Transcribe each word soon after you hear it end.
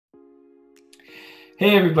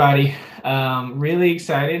Hey everybody, really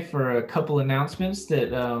excited for a couple announcements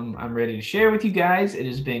that I'm ready to share with you guys. It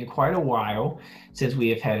has been quite a while since we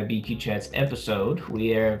have had a BQChats episode. We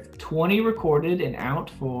have 20 recorded and out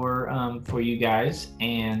for you guys.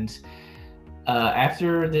 And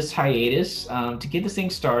after this hiatus, to get this thing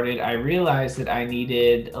started, I realized that I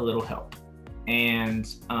needed a little help. And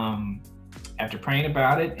after praying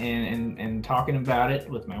about it and talking about it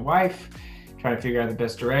with my wife, trying to figure out the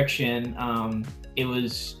best direction, it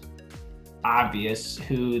was obvious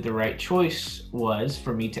who the right choice was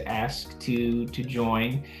for me to ask to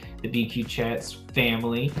join the BQ Chats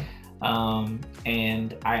family.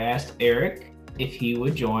 And I asked Eric if he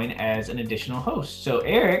would join as an additional host. So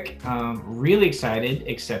Eric, really excited,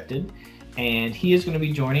 accepted. And he is going to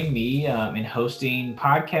be joining me in hosting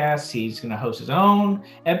podcasts. He's going to host his own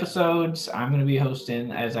episodes. I'm going to be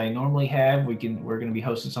hosting as I normally have. We're going to be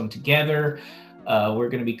hosting some together. We're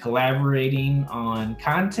going to be collaborating on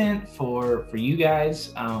content for you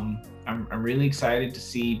guys. I'm really excited to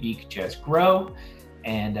see BQChats grow.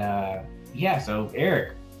 And so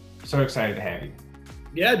Eric, so excited to have you.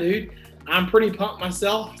 Yeah, dude. I'm pretty pumped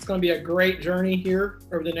myself. It's going to be a great journey here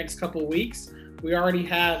over the next couple of weeks. We already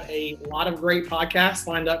have a lot of great podcasts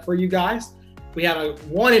lined up for you guys. We have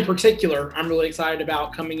one in particular I'm really excited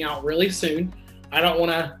about coming out really soon. I don't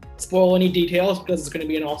want to spoil any details because it's going to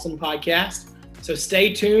be an awesome podcast. So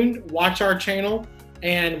stay tuned, watch our channel,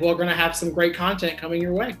 and we're going to have some great content coming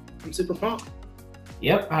your way. I'm super pumped.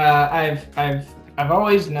 Yep, I've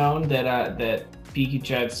always known that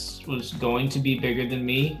BQChats was going to be bigger than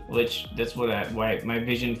me, which that's what my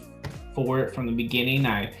vision for it from the beginning.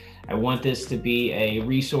 I want this to be a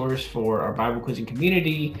resource for our Bible quizzing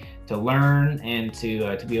community to learn and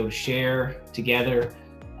to be able to share together.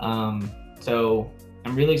 So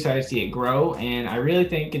I'm really excited to see it grow, and I really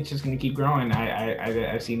think it's just going to keep growing.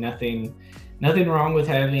 I see nothing wrong with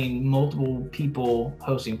having multiple people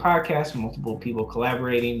hosting podcasts, multiple people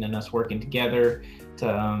collaborating, and us working together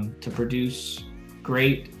to produce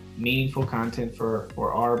great, meaningful content for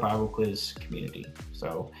our Bible quiz community.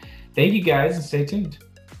 So thank you guys, and stay tuned.